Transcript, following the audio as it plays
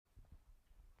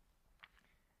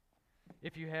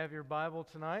if you have your Bible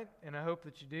tonight, and I hope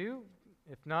that you do.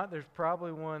 If not, there's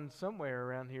probably one somewhere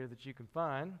around here that you can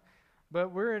find.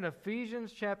 But we're in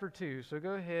Ephesians chapter 2, so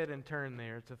go ahead and turn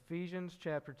there. It's Ephesians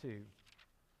chapter 2.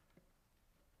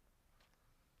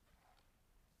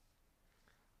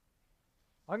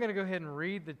 I'm going to go ahead and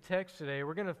read the text today.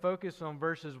 We're going to focus on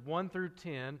verses 1 through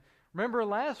 10. Remember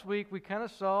last week we kind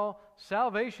of saw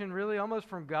salvation really almost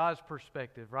from God's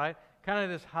perspective, right? Kind of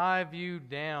this high view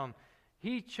down.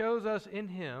 He chose us in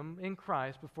Him, in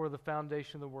Christ, before the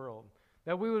foundation of the world,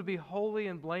 that we would be holy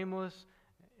and blameless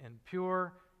and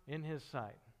pure in His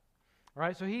sight. All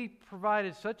right, so He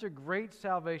provided such a great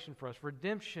salvation for us,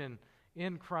 redemption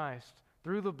in Christ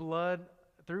through the blood,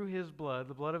 through His blood,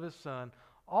 the blood of His Son.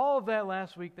 All of that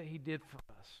last week that He did for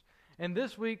us. And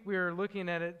this week we are looking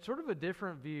at it sort of a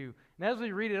different view. And as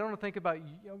we read it, I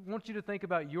want you to think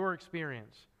about your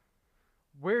experience,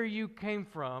 where you came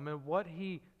from and what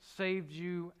He saved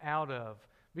you out of.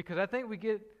 Because I think we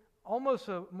get almost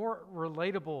a more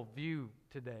relatable view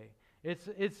today.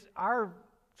 It's our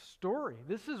story.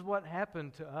 This is what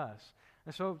happened to us.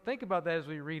 And so think about that as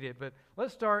we read it. But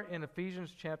let's start in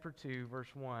Ephesians chapter 2,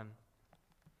 verse 1.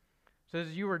 It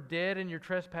says, "You were dead in your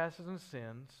trespasses and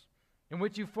sins, in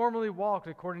which you formerly walked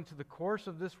according to the course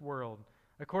of this world,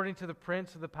 according to the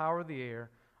prince of the power of the air,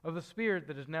 of the spirit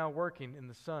that is now working in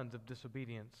the sons of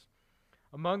disobedience.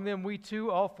 Among them we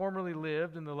too all formerly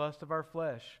lived in the lust of our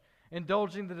flesh,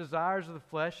 indulging the desires of the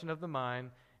flesh and of the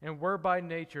mind, and were by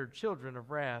nature children of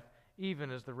wrath,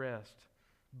 even as the rest.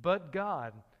 But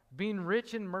God, being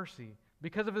rich in mercy,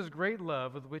 because of His great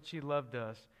love with which He loved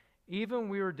us, even when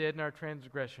we were dead in our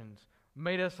transgressions,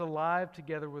 made us alive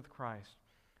together with Christ.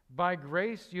 By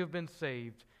grace you have been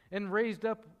saved, and raised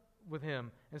up with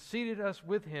Him, and seated us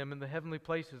with Him in the heavenly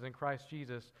places in Christ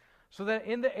Jesus, so that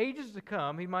in the ages to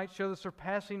come He might show the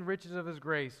surpassing riches of His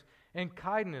grace and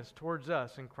kindness towards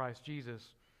us in Christ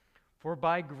Jesus. For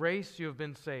by grace you have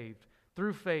been saved,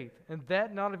 through faith, and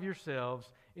that not of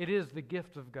yourselves, it is the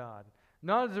gift of God,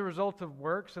 not as a result of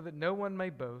works, so that no one may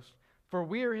boast. For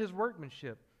we are His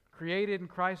workmanship, created in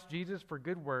Christ Jesus for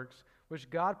good works, which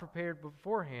God prepared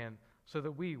beforehand, so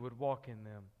that we would walk in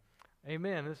them."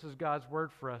 Amen. This is God's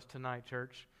word for us tonight,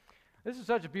 church. This is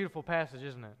such a beautiful passage,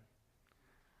 isn't it?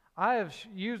 I have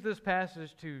used this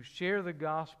passage to share the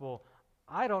gospel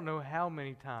I don't know how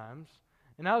many times,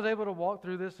 and I was able to walk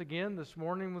through this again this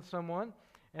morning with someone,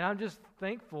 and I'm just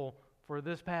thankful for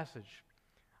this passage.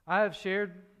 I have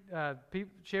shared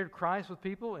Christ with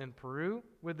people in Peru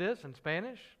with this in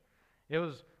Spanish. It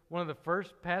was one of the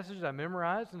first passages I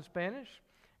memorized in Spanish.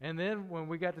 And then when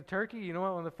we got to Turkey, you know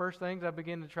what? One of the first things I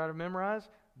began to try to memorize?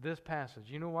 This passage.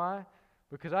 You know why?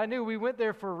 Because I knew we went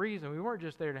there for a reason. We weren't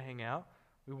just there to hang out.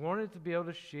 We wanted to be able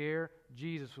to share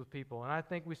Jesus with people. And I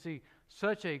think we see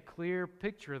such a clear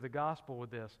picture of the gospel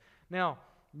with this. Now,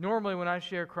 normally when I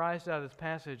share Christ out of this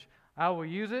passage, I will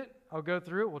use it. I'll go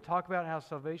through it. We'll talk about how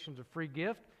salvation is a free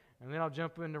gift. And then I'll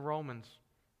jump into Romans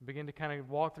and begin to kind of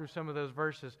walk through some of those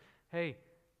verses. Hey,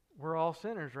 we're all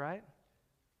sinners, right?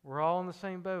 We're all in the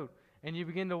same boat. And you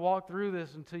begin to walk through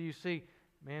this until you see,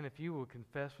 man, if you will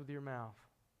confess with your mouth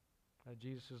that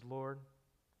Jesus is Lord,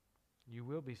 you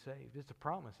will be saved. It's a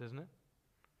promise, isn't it?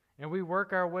 And we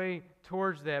work our way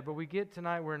towards that. But we get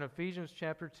tonight, we're in Ephesians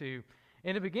chapter 2.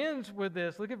 And it begins with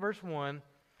this. Look at verse 1. It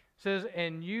says,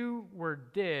 "And you were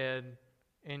dead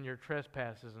in your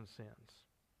trespasses and sins."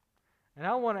 And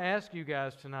I want to ask you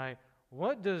guys tonight,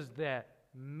 what does that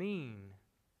mean?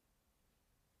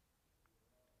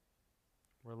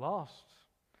 We're lost.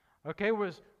 Okay,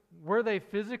 were they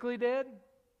physically dead?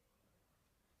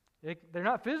 They're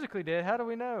not physically dead. How do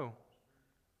we know?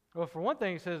 Well, for one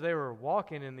thing, it says they were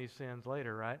walking in these sins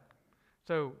later, right?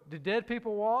 So, did dead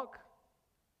people walk?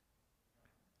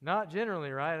 Not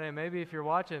generally, right? I mean, maybe if you're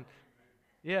watching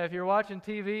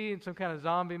TV and some kind of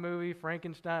zombie movie,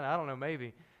 Frankenstein, I don't know,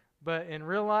 maybe. But in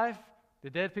real life,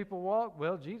 did dead people walk?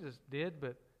 Well, Jesus did,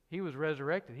 but He was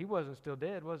resurrected. He wasn't still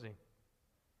dead, was He?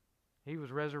 He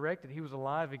was resurrected. He was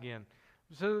alive again.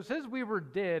 So it says we were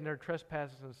dead in our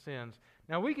trespasses and sins.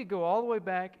 Now we could go all the way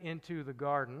back into the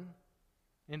garden,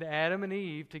 into Adam and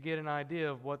Eve, to get an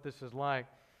idea of what this is like.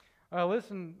 I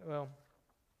won't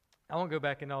go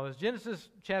back into all this. Genesis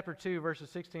chapter 2,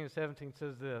 verses 16 and 17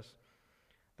 says this.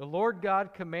 "The Lord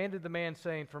God commanded the man,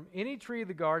 saying, From any tree of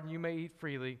the garden you may eat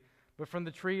freely, but from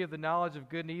the tree of the knowledge of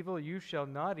good and evil you shall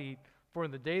not eat, for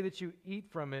in the day that you eat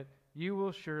from it, you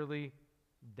will surely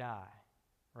die."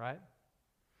 Right?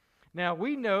 Now,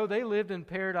 we know they lived in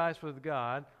paradise with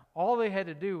God. All they had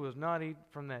to do was not eat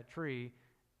from that tree,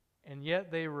 and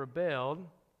yet they rebelled,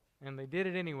 and they did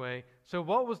it anyway. So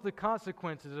what was the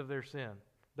consequences of their sin?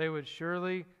 They would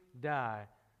surely die.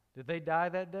 Did they die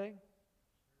that day?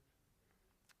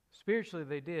 Spiritually,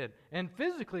 they did. And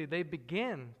physically, they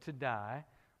began to die.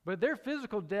 But their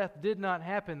physical death did not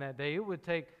happen that day. It would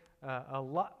take a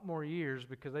lot more years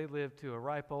because they lived to a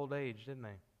ripe old age, didn't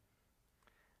they?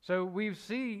 So we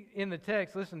see in the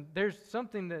text, listen, there's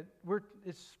something that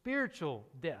it's spiritual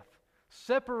death.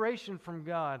 Separation from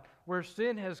God, where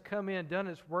sin has come in, done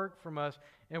its work from us.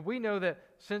 And we know that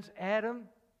since Adam,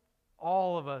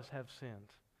 all of us have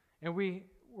sinned. And we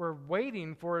were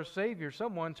waiting for a Savior,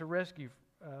 someone to rescue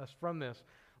us from this.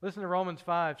 Listen to Romans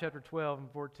 5, chapter 12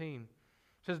 and 14.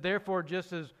 It says, therefore,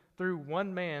 just as through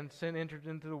one man sin entered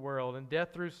into the world, and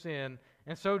death through sin,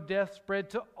 and so death spread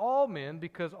to all men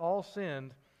because all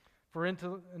sinned. For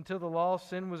until the law,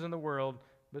 sin was in the world,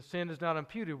 but sin is not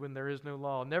imputed when there is no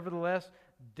law. Nevertheless,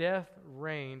 death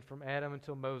reigned from Adam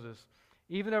until Moses,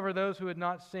 even over those who had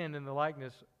not sinned in the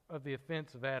likeness of the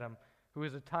offense of Adam, who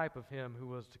is a type of him who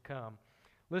was to come.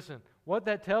 Listen, what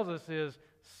that tells us is,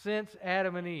 since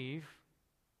Adam and Eve,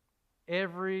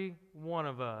 every one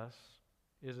of us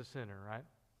is a sinner, right?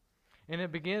 And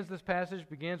this passage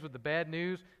begins with the bad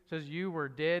news. It says, you were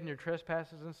dead in your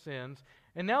trespasses and sins.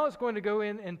 And now it's going to go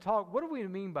in and talk, what do we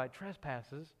mean by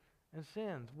trespasses and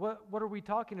sins? What are we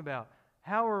talking about?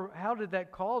 How did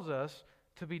that cause us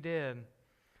to be dead?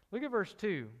 Look at verse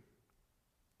 2.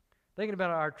 Thinking about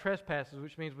our trespasses,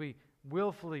 which means we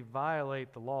willfully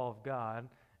violate the law of God,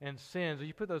 and sins. So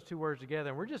you put those two words together,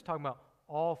 and we're just talking about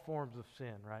all forms of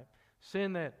sin, right?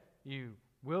 Sin that you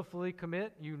willfully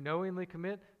commit, you knowingly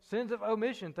commit. Sins of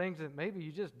omission, things that maybe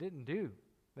you just didn't do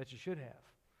that you should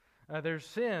have. There's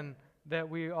sin that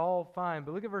we all find.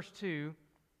 But look at verse 2.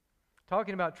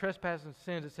 Talking about trespass and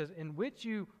sins, it says, in which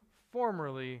you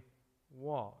formerly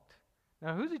walked.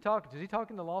 Now, who's he talking to? Is he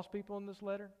talking to lost people in this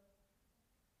letter?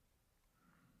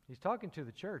 He's talking to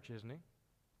the church, isn't he?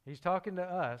 He's talking to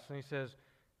us, and he says,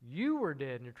 you were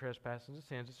dead in your trespasses and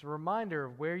sins. It's a reminder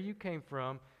of where you came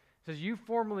from. It says, you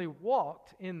formerly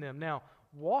walked in them. Now,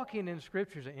 walking in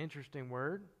Scripture is an interesting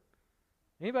word.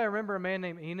 Anybody remember a man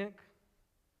named Enoch?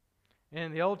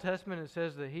 In the Old Testament, it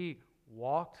says that he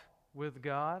walked with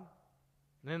God.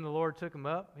 And then the Lord took him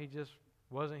up. He just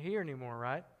wasn't here anymore,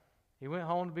 right? He went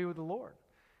home to be with the Lord.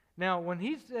 Now, when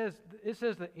it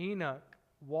says that Enoch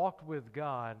walked with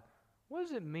God, what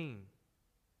does it mean?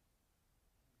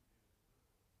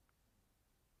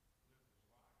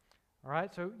 All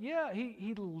right, so yeah,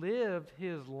 he lived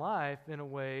his life in a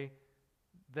way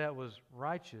that was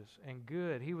righteous and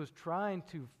good. He was trying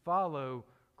to follow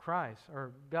Christ,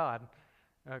 or God.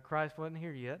 Christ wasn't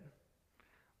here yet.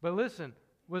 But listen,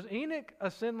 was Enoch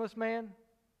a sinless man?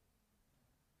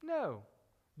 No.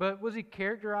 But was he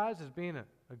characterized as being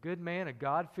a good man, a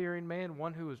God-fearing man,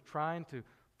 one who was trying to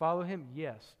follow him?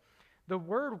 Yes. The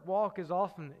word walk is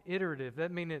often iterative.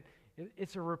 That means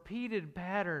it's a repeated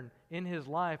pattern in his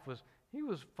life. He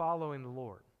was following the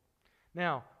Lord.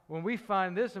 Now, when we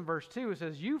find this in verse 2, it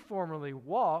says, you formerly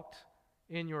walked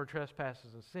in your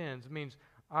trespasses and sins. It means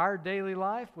our daily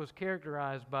life was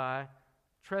characterized by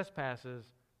trespasses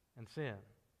and sin.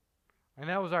 And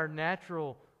that was our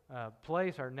natural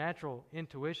place, our natural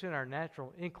intuition, our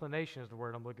natural inclination is the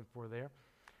word I'm looking for there.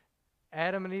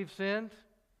 Adam and Eve sinned.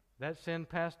 That sin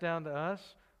passed down to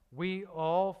us. We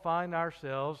all find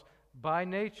ourselves by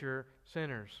nature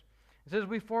sinners. It says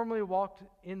we formerly walked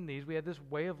in these. We had this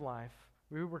way of life.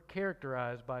 We were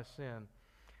characterized by sin.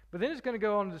 But then it's going to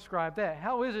go on to describe that.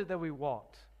 How is it that we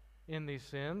walked in these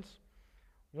sins?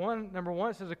 Number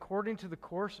one, it says according to the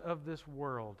course of this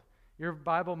world. Your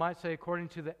Bible might say according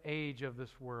to the age of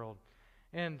this world.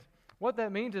 And what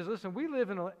that means is, listen, we live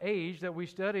in an age that we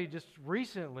studied just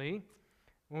recently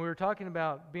when we were talking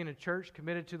about being a church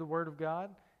committed to the Word of God.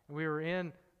 And we were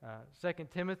in 2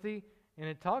 Timothy, and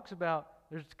it talks about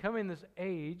there's coming this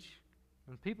age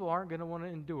when people aren't going to want to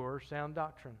endure sound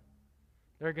doctrine.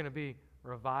 They're going to be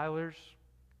revilers,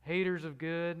 haters of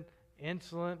good,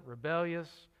 insolent, rebellious.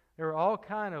 There are all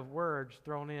kind of words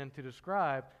thrown in to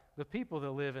describe the people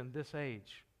that live in this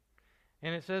age.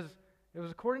 And it says it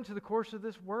was according to the course of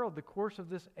this world, the course of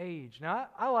this age. Now,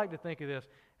 I like to think of this.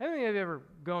 How many of you ever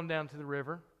gone down to the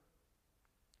river?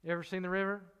 You ever seen the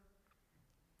river?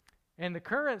 And the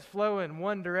currents flow in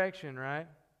one direction, right?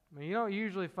 I mean, you don't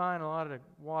usually find a lot of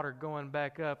water going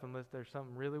back up unless there's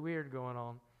something really weird going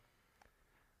on.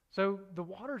 So the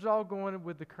water's all going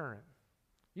with the current.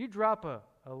 You drop a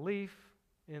leaf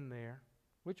in there,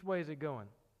 which way is it going?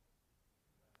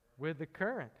 With the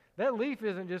current. That leaf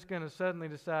isn't just going to suddenly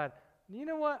decide, you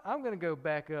know what, I'm going to go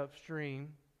back upstream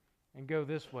and go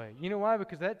this way. You know why?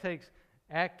 Because that takes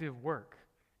active work.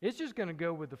 It's just going to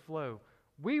go with the flow.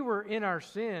 We were in our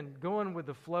sin going with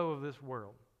the flow of this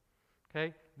world.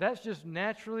 Okay? That's just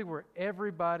naturally where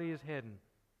everybody is heading.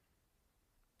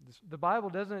 The Bible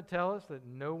doesn't tell us that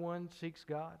no one seeks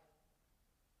God.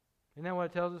 Isn't that what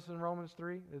it tells us in Romans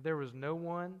 3? That there was no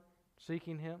one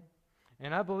seeking Him?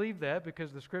 And I believe that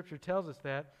because the Scripture tells us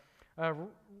that.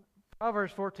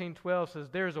 Proverbs 14:12 says,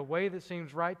 "There is a way that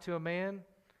seems right to a man,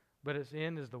 but its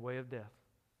end is the way of death."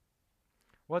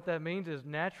 What that means is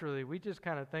naturally we just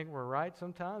kind of think we're right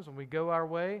sometimes when we go our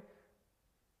way.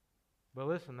 But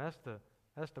listen, that's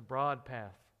the broad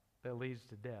path that leads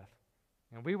to death.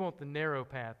 And we want the narrow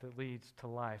path that leads to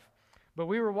life. But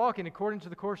we were walking according to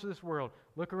the course of this world.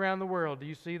 Look around the world. Do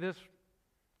you see this?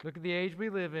 Look at the age we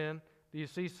live in. Do you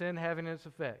see sin having its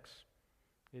effects?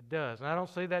 It does. And I don't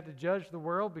say that to judge the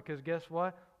world because guess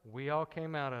what? We all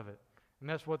came out of it. And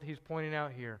that's what he's pointing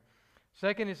out here.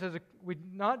 Second, he says, we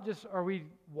not just are we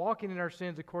walking in our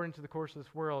sins according to the course of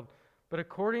this world, but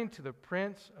according to the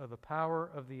prince of the power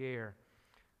of the air.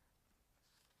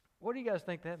 What do you guys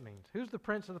think that means? Who's the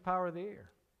prince of the power of the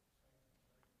air?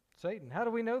 Satan. How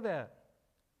do we know that?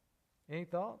 Any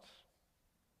thoughts?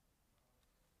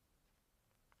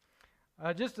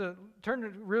 Just to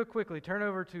real quickly, turn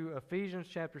over to Ephesians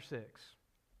chapter 6.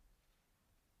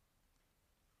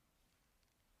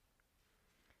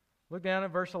 Look down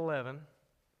at verse 11.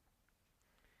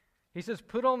 He says,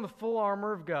 "Put on the full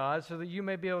armor of God so that you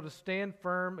may be able to stand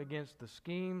firm against the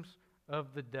schemes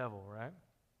of the devil," right?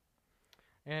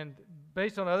 And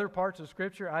based on other parts of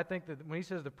Scripture, I think that when he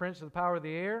says the prince of the power of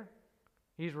the air,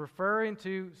 he's referring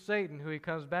to Satan, who he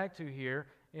comes back to here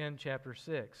in chapter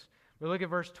 6. But look at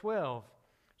verse 12.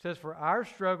 It says, "For our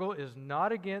struggle is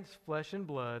not against flesh and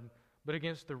blood, but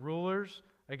against the rulers,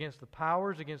 against the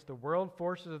powers, against the world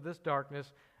forces of this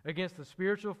darkness, against the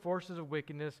spiritual forces of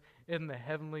wickedness in the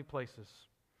heavenly places."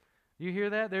 You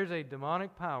hear that? There's a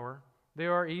demonic power.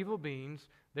 There are evil beings.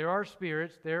 There are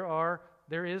spirits.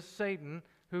 There is Satan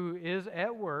who is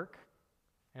at work.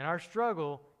 And our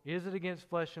struggle isn't against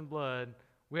flesh and blood.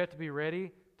 We have to be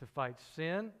ready to fight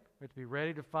sin. We have to be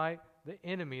ready to fight the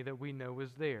enemy that we know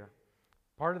is there.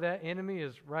 Part of that enemy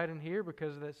is right in here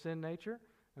because of that sin nature,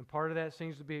 and part of that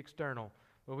seems to be external.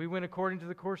 But we went according to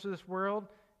the course of this world,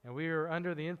 and we are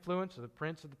under the influence of the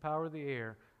prince of the power of the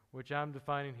air, which I'm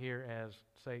defining here as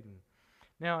Satan.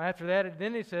 Now, after that,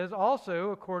 then he says, "Also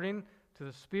according to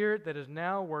the Spirit that is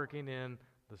now working in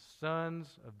the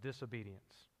sons of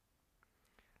disobedience."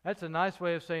 That's a nice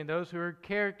way of saying those who are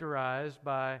characterized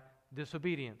by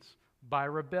disobedience, by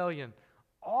rebellion.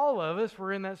 All of us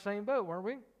were in that same boat, weren't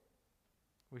we?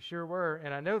 We sure were.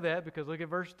 And I know that because look at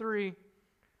verse 3. It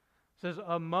says,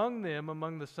 "Among them,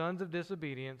 among the sons of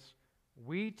disobedience,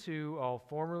 we too all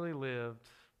formerly lived."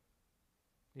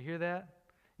 You hear that?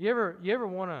 You ever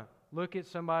want to look at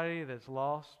somebody that's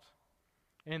lost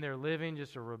and they're living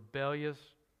just a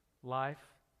rebellious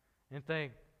life and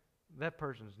think, that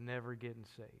person's never getting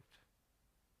saved?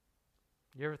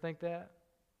 You ever think that?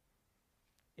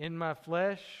 In my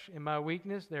flesh, in my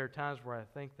weakness, there are times where I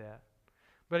think that.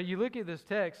 But you look at this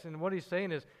text, and what he's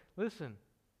saying is, listen,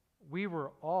 we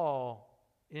were all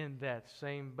in that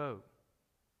same boat.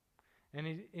 And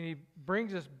he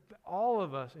brings us, all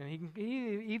of us, and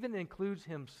he even includes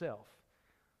himself.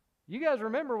 You guys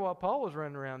remember what Paul was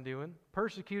running around doing?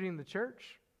 Persecuting the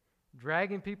church,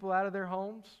 dragging people out of their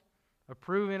homes,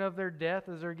 approving of their death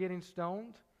as they're getting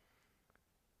stoned.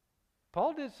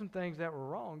 Paul did some things that were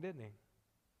wrong, didn't he?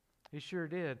 He sure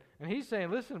did. And he's saying,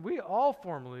 listen, we all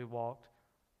formerly walked.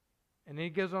 And then he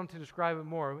goes on to describe it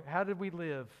more. How did we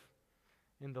live?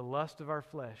 In the lust of our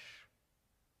flesh.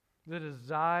 The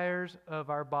desires of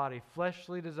our body.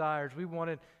 Fleshly desires. We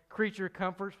wanted creature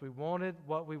comforts. We wanted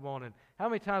what we wanted. How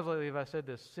many times lately have I said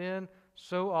this? Sin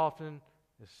so often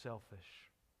is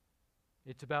selfish.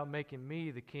 It's about making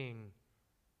me the king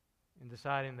and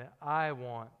deciding that I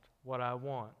want what I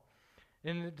want.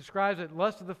 And it describes it,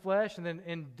 lust of the flesh, and then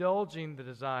indulging the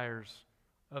desires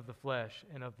of the flesh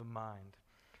and of the mind.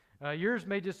 Yours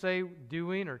may just say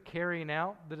doing or carrying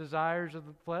out the desires of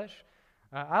the flesh.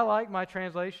 I like my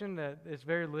translation that it's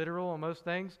very literal on most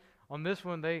things. On this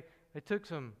one, they took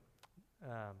some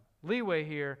leeway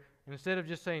here. And instead of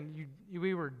just saying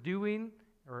we were doing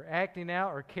or acting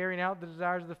out or carrying out the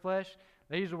desires of the flesh,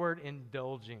 they use the word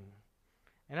indulging.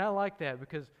 And I like that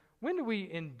because when do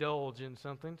we indulge in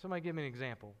something? Somebody give me an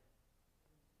example.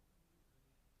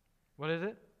 What is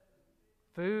it?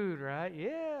 Food, right?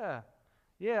 Yeah.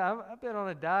 Yeah, I've been on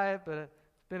a diet, but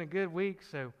it's been a good week,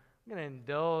 so I'm going to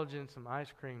indulge in some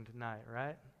ice cream tonight,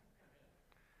 right?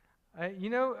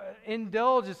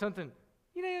 Indulge is something,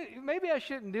 maybe I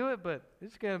shouldn't do it, but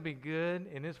it's going to be good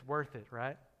and it's worth it,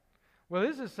 right? Well,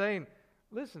 this is saying,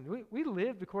 listen, we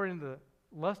lived according to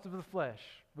lust of the flesh.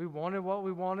 We wanted what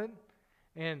we wanted.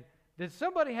 And did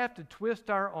somebody have to twist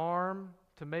our arm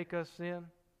to make us sin?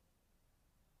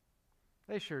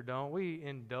 They sure don't. We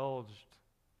indulged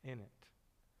in it.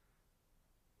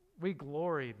 We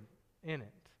gloried in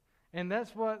it. And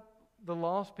that's what the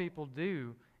lost people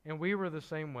do, and we were the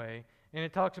same way. And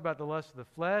it talks about the lust of the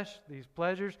flesh, these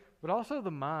pleasures, but also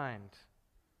the mind,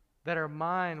 that our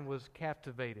mind was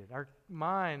captivated. Our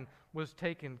mind was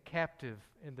taken captive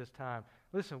in this time.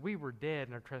 Listen, we were dead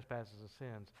in our trespasses and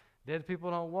sins. Dead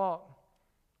people don't walk.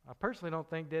 I personally don't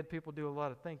think dead people do a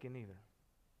lot of thinking either.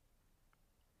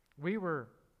 We were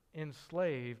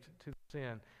enslaved to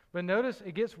sin. But notice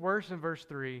it gets worse in verse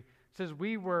 3. It says,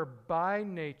 we were by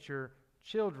nature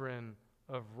children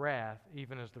of wrath,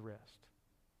 even as the rest.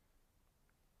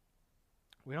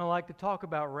 We don't like to talk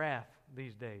about wrath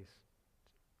these days.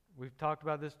 We've talked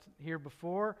about this here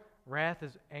before. Wrath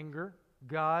is anger.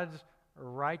 God's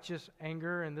righteous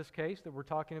anger in this case that we're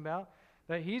talking about.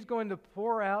 That He's going to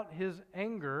pour out His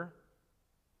anger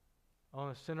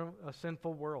on a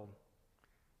sinful world.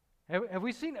 Have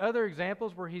we seen other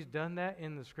examples where He's done that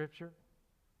in the Scripture?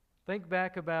 Think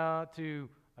back to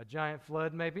a giant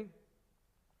flood maybe.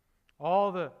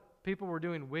 All the people were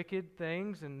doing wicked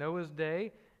things in Noah's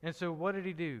day. And so what did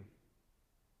He do?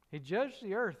 He judged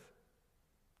the earth.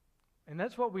 And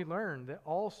that's what we learned, that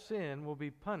all sin will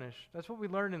be punished. That's what we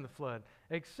learned in the flood.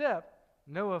 Except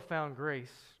Noah found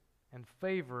grace and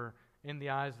favor in the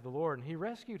eyes of the Lord. And He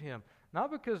rescued him.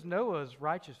 Not because Noah's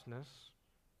righteousness,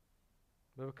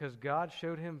 but because God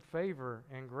showed him favor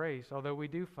and grace. Although we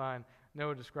do find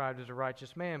Noah described as a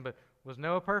righteous man. But was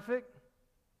Noah perfect?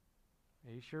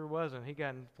 He sure wasn't. He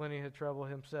got in plenty of trouble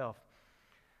himself.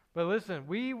 But listen,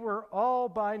 we were all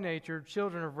by nature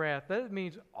children of wrath. That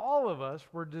means all of us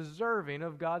were deserving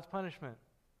of God's punishment.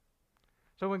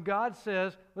 So when God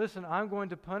says, listen, I'm going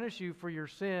to punish you for your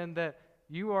sin, that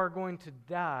you are going to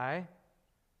die,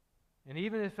 and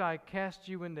even if I cast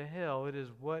you into hell, it is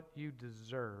what you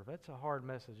deserve. That's a hard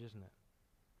message, isn't it?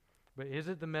 But is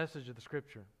it the message of the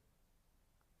Scripture?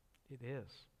 It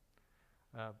is.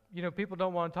 People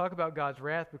don't want to talk about God's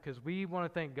wrath because we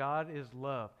want to think God is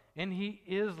love. And He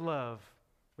is love,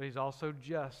 but He's also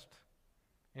just.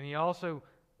 And He also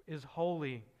is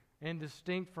holy and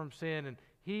distinct from sin, and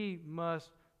He must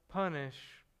punish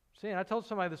sin. I told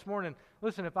somebody this morning,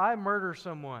 listen, if I murder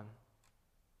someone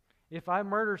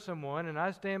and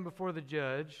I stand before the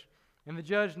judge, and the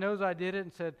judge knows I did it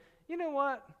and said, you know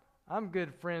what? I'm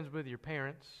good friends with your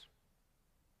parents.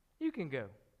 You can go.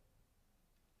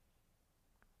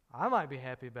 I might be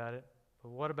happy about it, but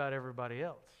what about everybody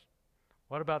else?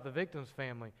 What about the victim's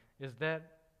family? Is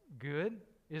that good?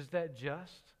 Is that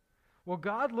just? Well,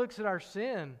 God looks at our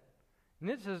sin, and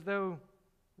it's as though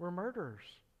we're murderers.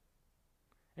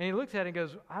 And He looks at it and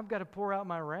goes, I've got to pour out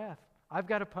my wrath. I've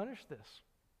got to punish this.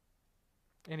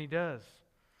 And He does.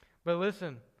 But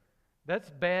listen, that's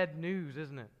bad news,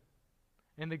 isn't it?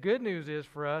 And the good news is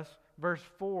for us, verse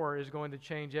 4 is going to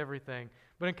change everything.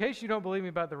 But in case you don't believe me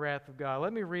about the wrath of God,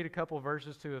 let me read a couple of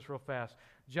verses to us real fast.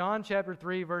 John chapter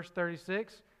 3, verse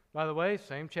 36. By the way,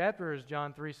 same chapter as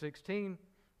John 3:16.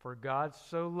 For God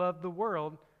so loved the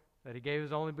world that He gave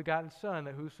His only begotten Son,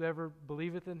 that whosoever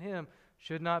believeth in Him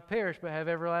should not perish but have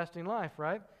everlasting life,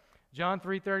 right? John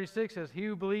 3:36 says, He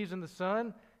who believes in the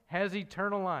Son has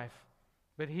eternal life,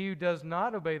 but he who does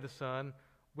not obey the Son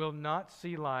will not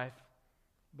see life,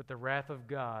 but the wrath of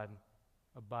God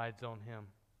abides on him.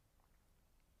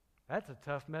 That's a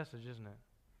tough message, isn't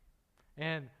it?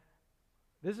 And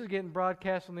this is getting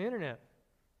broadcast on the internet.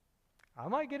 I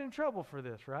might get in trouble for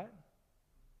this, right?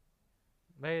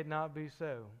 May it not be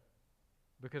so,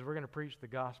 because we're going to preach the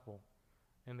gospel.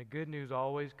 And the good news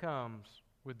always comes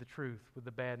with the truth, with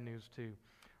the bad news too.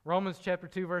 Romans chapter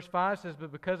 2, verse 5 says,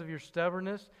 But because of your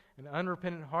stubbornness and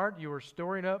unrepentant heart, you are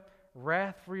storing up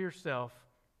wrath for yourself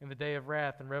in the day of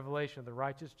wrath and revelation of the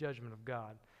righteous judgment of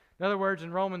God. In other words,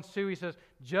 in Romans 2, he says,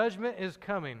 judgment is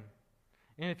coming.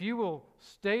 And if you will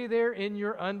stay there in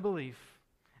your unbelief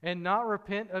and not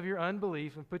repent of your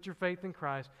unbelief and put your faith in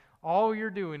Christ, all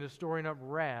you're doing is storing up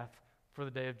wrath for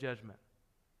the day of judgment.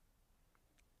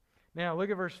 Now, look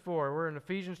at verse 4. We're in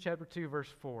Ephesians chapter 2,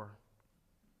 verse 4.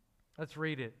 Let's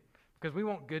read it, because we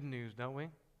want good news, don't we?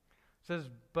 It says,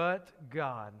 But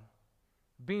God,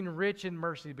 being rich in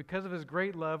mercy, because of His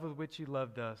great love with which He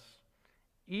loved us,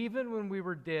 even when we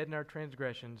were dead in our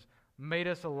transgressions, made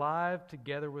us alive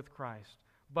together with Christ.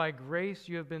 By grace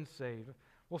you have been saved.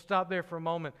 We'll stop there for a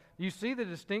moment. You see the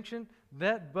distinction?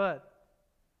 That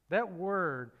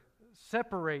word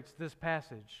separates this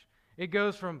passage. It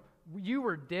goes from, you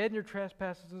were dead in your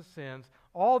trespasses and sins,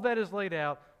 all that is laid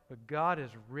out, but God is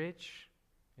rich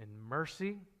in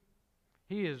mercy.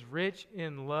 He is rich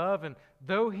in love. And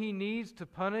though He needs to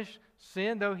punish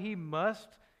sin, though He must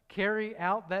carry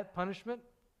out that punishment,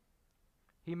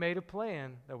 He made a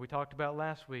plan that we talked about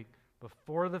last week.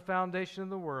 Before the foundation of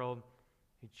the world,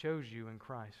 He chose you in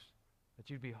Christ, that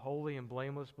you'd be holy and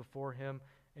blameless before Him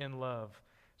in love.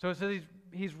 So it says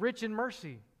He's rich in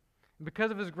mercy. And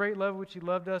because of His great love which He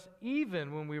loved us,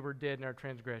 even when we were dead in our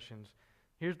transgressions,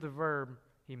 here's the verb,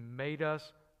 He made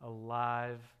us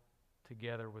alive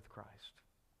together with Christ.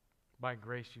 By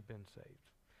grace you've been saved.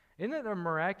 Isn't it a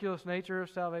miraculous nature of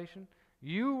salvation?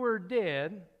 You were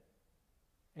dead,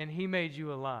 and He made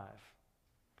you alive.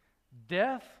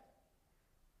 Death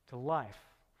to life.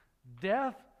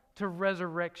 Death to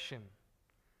resurrection.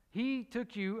 He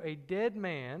took you, a dead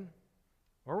man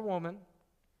or woman,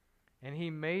 and He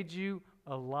made you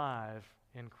alive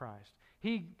in Christ.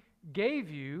 He gave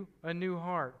you a new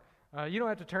heart. You don't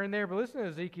have to turn there, but listen to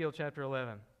Ezekiel chapter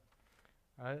 11.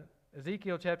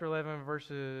 Ezekiel chapter 11,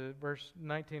 verse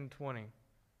 19 and 20. It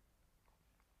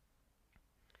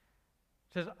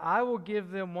says, I will give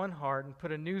them one heart and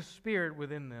put a new spirit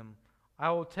within them.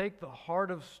 I will take the heart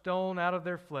of stone out of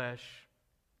their flesh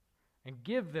and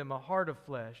give them a heart of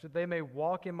flesh, that they may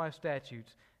walk in my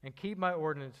statutes and keep my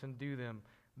ordinances and do them.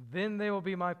 Then they will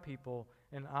be my people,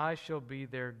 and I shall be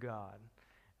their God.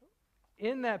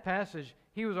 In that passage,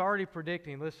 he was already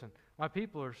predicting, listen, my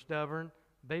people are stubborn.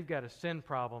 They've got a sin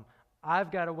problem.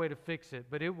 I've got a way to fix it,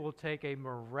 but it will take a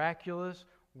miraculous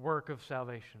work of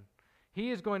salvation. He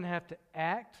is going to have to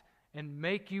act and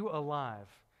make you alive.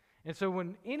 And so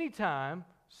when anytime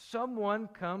someone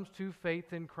comes to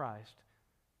faith in Christ,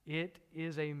 it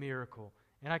is a miracle.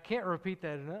 And I can't repeat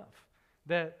that enough.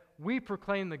 That we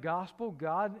proclaim the gospel,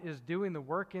 God is doing the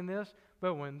work in this,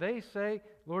 but when they say,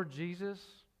 Lord Jesus,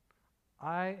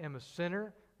 I am a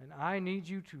sinner and I need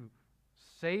you to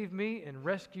save me and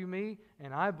rescue me,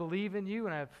 and I believe in you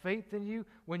and I have faith in you,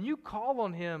 when you call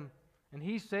on Him and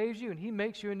He saves you and He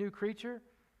makes you a new creature,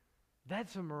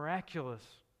 that's a miraculous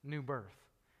new birth.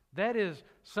 That is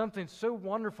something so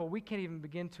wonderful we can't even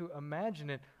begin to imagine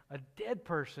it. A dead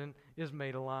person is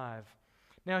made alive.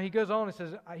 Now he goes on and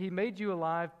says, He made you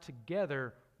alive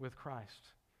together with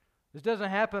Christ. This doesn't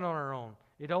happen on our own.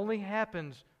 It only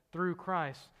happens through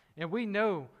Christ. And we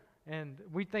know, and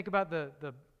we think about the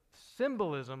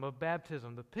symbolism of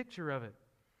baptism, the picture of it.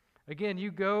 Again,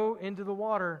 you go into the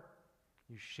water,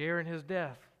 you share in His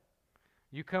death.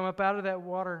 You come up out of that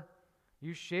water,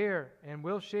 you share and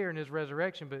will share in His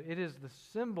resurrection, but it is the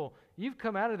symbol. You've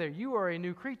come out of there. You are a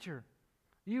new creature.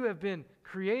 You have been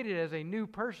created as a new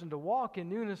person to walk in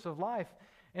newness of life.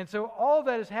 And so all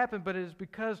that has happened, but it is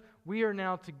because we are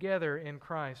now together in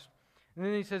Christ. And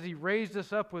then he says He raised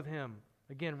us up with Him.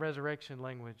 Again, resurrection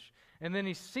language. And then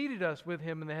He seated us with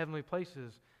Him in the heavenly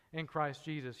places in Christ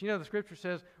Jesus. You know, the Scripture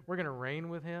says we're going to reign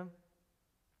with Him.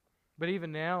 But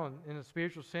even now, in a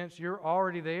spiritual sense, you're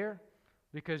already there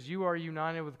because you are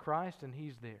united with Christ and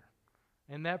He's there.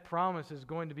 And that promise is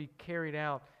going to be carried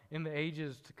out in the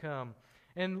ages to come.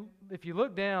 And if you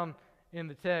look down in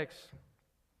the text,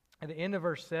 at the end of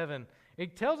verse 7,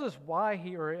 it tells us why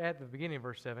or at the beginning of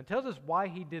verse 7, it tells us why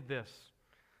He did this.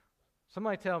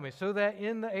 Somebody tell me, so that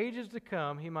in the ages to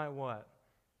come, He might what?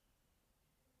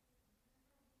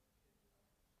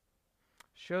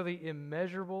 Show the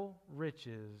immeasurable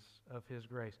riches of His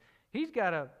grace. He's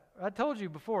got I told you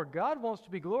before, God wants to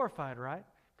be glorified, right?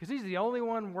 Because He's the only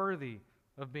one worthy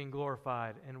of being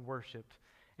glorified and worshiped.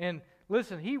 And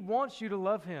listen, He wants you to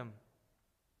love Him.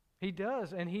 He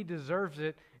does, and He deserves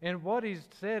it. And what He's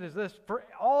said is this, for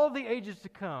all the ages to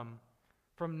come,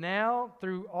 from now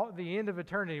through the end of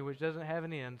eternity, which doesn't have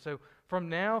an end. So from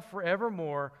now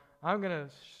forevermore, I'm going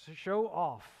to show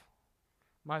off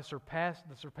the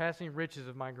surpassing riches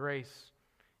of my grace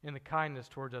and the kindness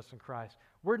towards us in Christ.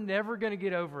 We're never going to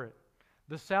get over it.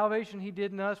 The salvation He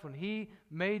did in us when He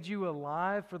made you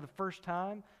alive for the first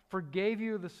time, forgave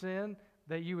you of the sin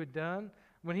that you had done,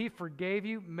 when He forgave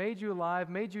you, made you alive,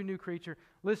 made you a new creature.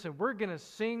 Listen, we're going to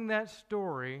sing that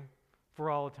story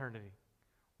for all eternity.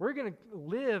 We're going to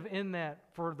live in that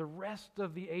for the rest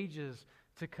of the ages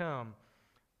to come.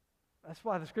 That's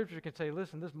why the Scripture can say,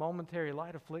 listen, this momentary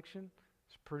light affliction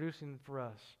is producing for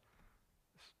us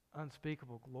this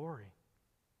unspeakable glory,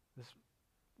 this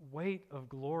weight of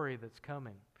glory that's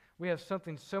coming. We have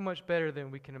something so much better than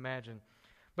we can imagine.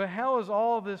 But how does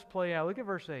all this play out? Look at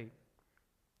verse 8. It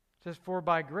says, for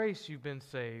by grace you've been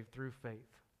saved through faith,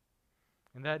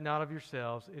 and that not of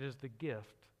yourselves, it is the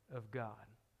gift of God.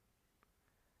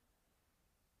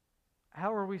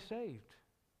 How are we saved?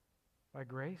 By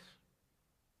grace.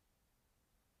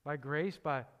 By grace,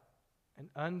 by an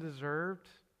undeserved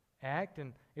act,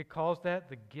 and it calls that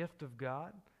the gift of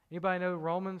God. Anybody know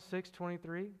Romans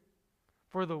 6:23?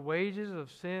 For the wages of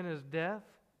sin is death,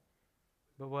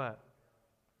 but what?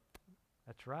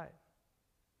 That's right.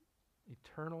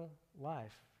 Eternal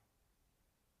life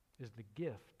is the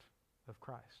gift of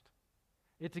Christ.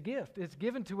 It's a gift. It's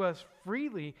given to us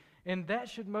freely, and that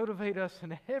should motivate us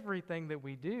in everything that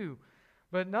we do.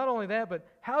 But not only that, but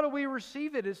how do we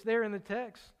receive it? It's there in the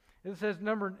text. It says,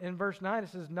 in verse 9, it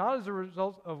says, not as a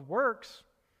result of works,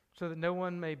 so that no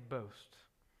one may boast.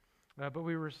 But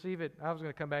we receive it, I was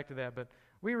going to come back to that, but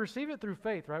we receive it through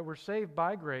faith, right? We're saved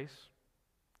by grace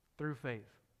through faith.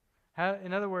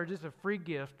 In other words, it's a free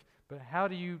gift, but how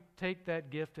do you take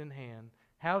that gift in hand?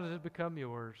 How does it become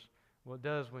yours? Well, it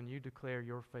does when you declare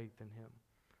your faith in Him.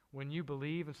 When you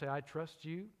believe and say, I trust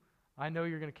you, I know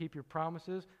you're going to keep your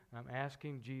promises, and I'm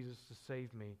asking Jesus to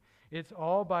save me. It's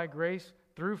all by grace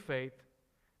through faith.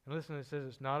 And listen, it says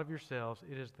it's not of yourselves,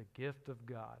 it is the gift of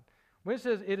God. When it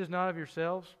says it is not of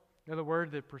yourselves, another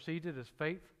word that precedes it is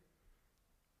faith.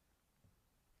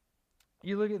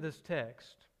 You look at this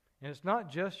text, and it's not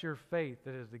just your faith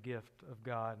that is the gift of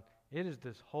God. It is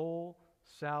this whole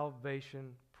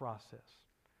salvation process.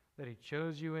 That He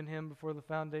chose you in Him before the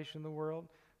foundation of the world,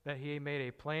 that He made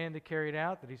a plan to carry it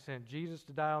out, that He sent Jesus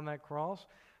to die on that cross,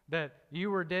 that you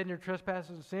were dead in your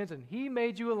trespasses and sins, and He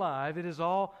made you alive. It is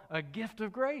all a gift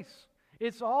of grace.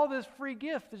 It's all this free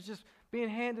gift that's just being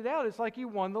handed out. It's like you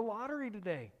won the lottery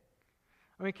today.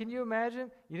 I mean, can you imagine?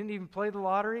 You didn't even play the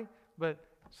lottery, but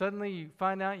suddenly you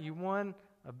find out you won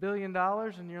 $1 billion,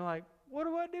 and you're like, what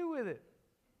do I do with it?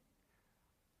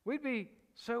 We'd be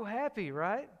so happy,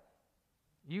 right?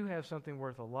 You have something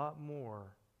worth a lot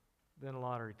more than a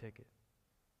lottery ticket.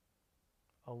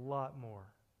 A lot more.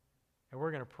 And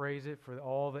we're going to praise it for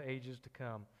all the ages to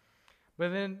come.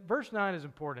 But then verse 9 is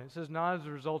important. It says, not as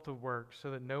a result of works, so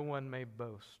that no one may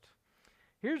boast.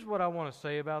 Here's what I want to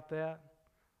say about that.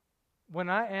 When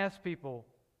I ask people,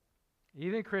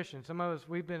 even Christians, some of us,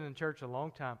 we've been in church a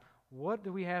long time, what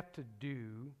do we have to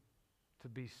do to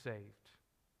be saved?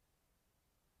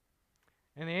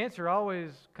 And the answer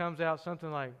always comes out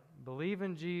something like, believe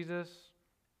in Jesus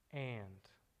and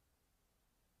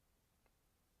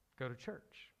go to church.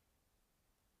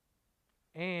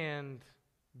 And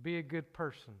be a good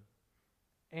person.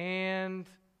 And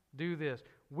do this.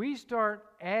 We start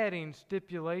adding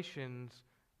stipulations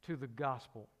to the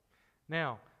gospel.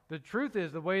 Now, the truth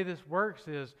is, the way this works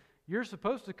is, you're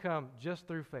supposed to come just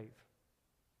through faith.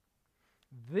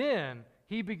 Then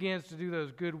He begins to do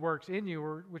those good works in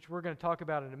you, which we're going to talk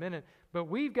about in a minute. But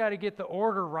we've got to get the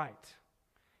order right.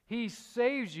 He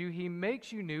saves you. He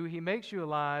makes you new. He makes you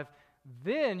alive.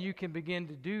 Then you can begin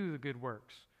to do the good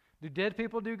works. Do dead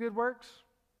people do good works?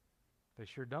 They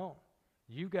sure don't.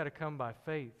 You've got to come by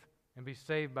faith and be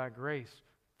saved by grace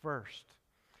first.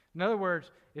 In other words,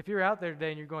 if you're out there today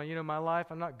and you're going, my life,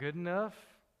 I'm not good enough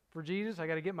for Jesus. I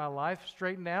got to get my life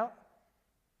straightened out.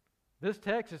 This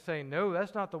text is saying, no,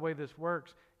 that's not the way this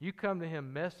works. You come to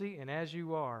Him messy and as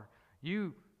you are.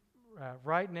 You,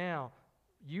 right now,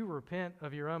 you repent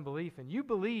of your unbelief and you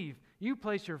believe, you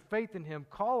place your faith in Him,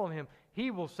 call on Him,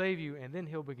 He will save you, and then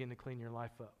He'll begin to clean your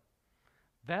life up.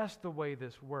 That's the way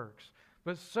this works.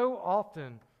 But so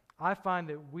often, I find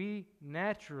that we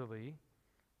naturally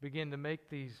begin to make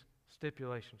these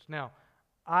stipulations. Now,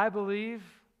 I believe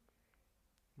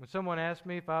when someone asks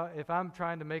me if I'm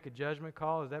trying to make a judgment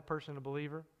call, is that person a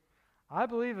believer? I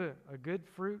believe a good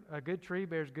tree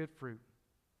bears good fruit.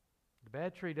 The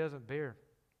bad tree doesn't bear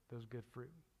those good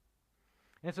fruit.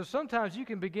 And so sometimes you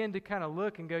can begin to kind of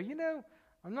look and go,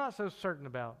 I'm not so certain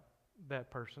about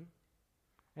that person.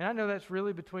 And I know that's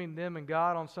really between them and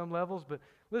God on some levels, but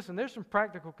listen, there's some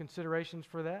practical considerations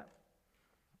for that.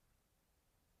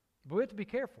 But we have to be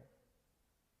careful.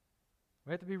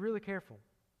 We have to be really careful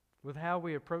with how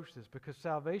we approach this, because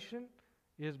salvation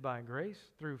is by grace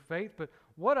through faith. But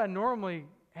what I normally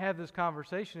have this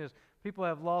conversation is people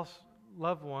have lost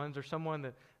loved ones or someone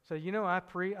that say,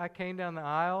 I came down the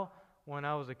aisle when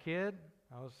I was a kid.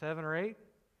 I was 7 or 8.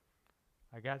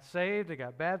 I got saved. I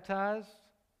got baptized.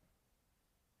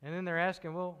 And then they're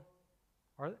asking,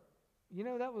 are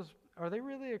they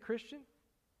really a Christian?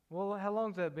 Well, how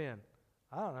long's that been?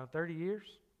 I don't know, 30 years?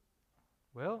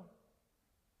 Well,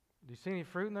 do you see any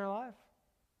fruit in their life?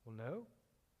 Well, no.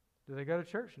 Do they go to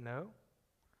church? No.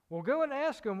 Well, go and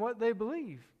ask them what they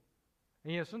believe.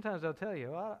 And sometimes they'll tell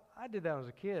you, I did that when I was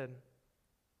a kid,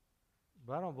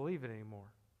 but I don't believe it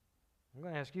anymore. I'm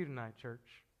going to ask you tonight, church.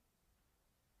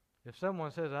 If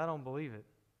someone says, I don't believe it,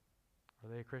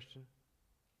 are they a Christian?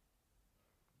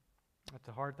 That's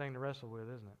a hard thing to wrestle with,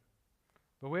 isn't it?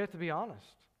 But we have to be honest.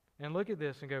 and look at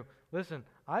this and go, listen,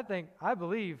 I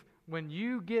believe when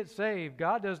you get saved,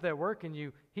 God does that work in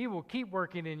you. He will keep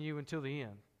working in you until the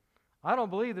end. I don't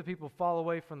believe that people fall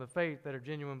away from the faith that are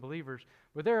genuine believers,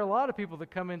 but there are a lot of people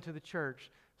that come into the church,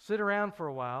 sit around for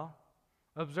a while,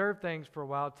 observe things for a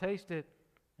while, taste it,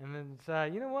 and then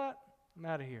decide, you know what? I'm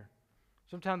out of here.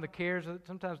 Sometimes the cares and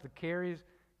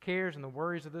the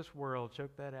worries of this world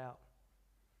choke that out,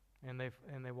 and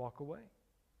they walk away.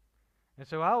 And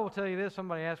so I will tell you this.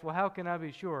 Somebody asked, well, how can I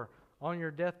be sure? On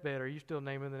your deathbed, are you still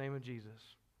naming the name of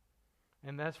Jesus?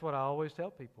 And that's what I always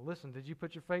tell people. Listen, did you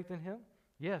put your faith in Him?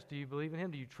 Yes. Do you believe in Him?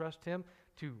 Do you trust Him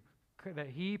that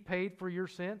He paid for your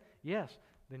sin? Yes.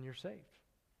 Then you're saved.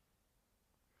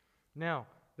 Now,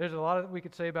 there's a lot that we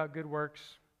could say about good works.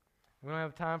 We don't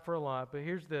have time for a lot, but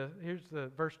here's the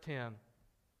verse 10. It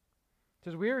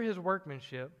says, we are His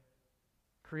workmanship,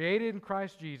 created in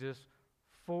Christ Jesus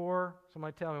for,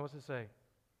 somebody tell me, what's it say?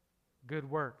 Good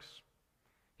works.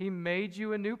 He made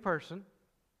you a new person,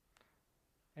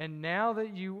 and now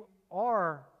that you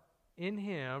are in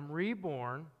Him,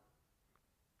 reborn,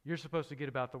 you're supposed to get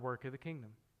about the work of the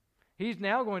kingdom. He's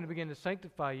now going to begin to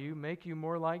sanctify you, make you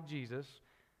more like Jesus,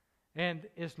 and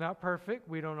it's not perfect.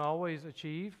 We don't always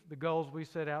achieve the goals we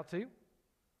set out to,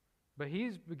 but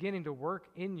He's beginning to work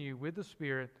in you with the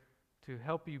Spirit to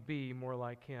help you be more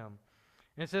like Him.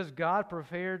 And it says God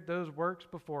prepared those works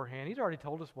beforehand. He's already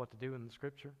told us what to do in the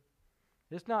Scripture.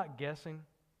 It's not guessing,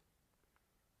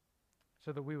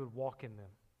 so that we would walk in them.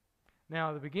 Now,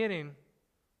 at the beginning,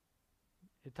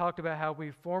 it talked about how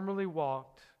we formerly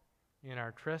walked in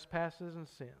our trespasses and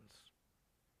sins.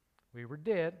 We were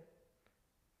dead,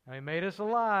 and He made us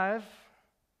alive,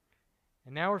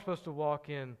 and now we're supposed to walk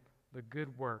in the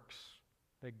good works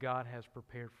that God has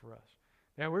prepared for us.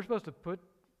 Now, we're supposed to put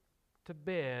to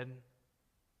bed,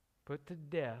 put to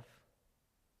death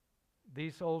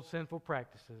these old sinful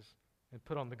practices and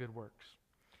put on the good works.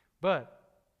 But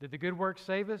did the good works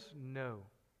save us? No.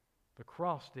 The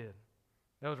cross did.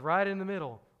 That was right in the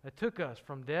middle. That took us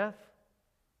from death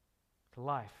to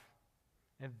life.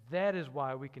 And that is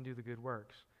why we can do the good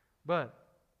works. But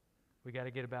we got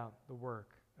to get about the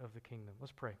work of the kingdom.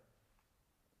 Let's pray.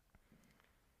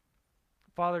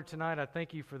 Father, tonight I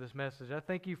thank You for this message. I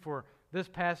thank You for this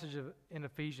passage in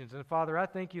Ephesians. And Father, I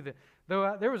thank You that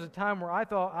though there was a time where I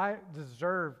thought I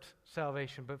deserved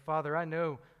salvation, but Father, I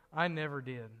know I never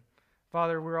did.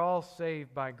 Father, we're all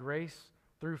saved by grace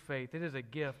through faith. It is a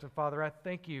gift. And Father, I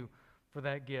thank You for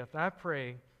that gift. I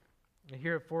pray that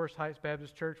here at Forest Heights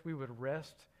Baptist Church we would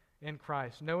rest in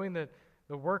Christ, knowing that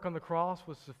the work on the cross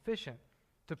was sufficient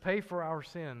to pay for our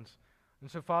sins. And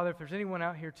so, Father, if there's anyone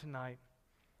out here tonight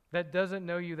that doesn't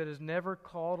know You, that has never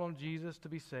called on Jesus to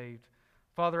be saved,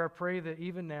 Father, I pray that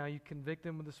even now You convict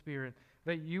them with the Spirit,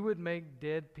 that You would make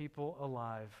dead people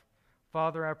alive.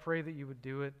 Father, I pray that You would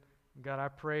do it. God, I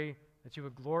pray that You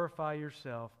would glorify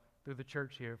Yourself through the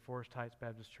church here at Forest Heights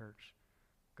Baptist Church.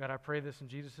 God, I pray this in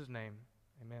Jesus' name.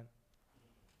 Amen.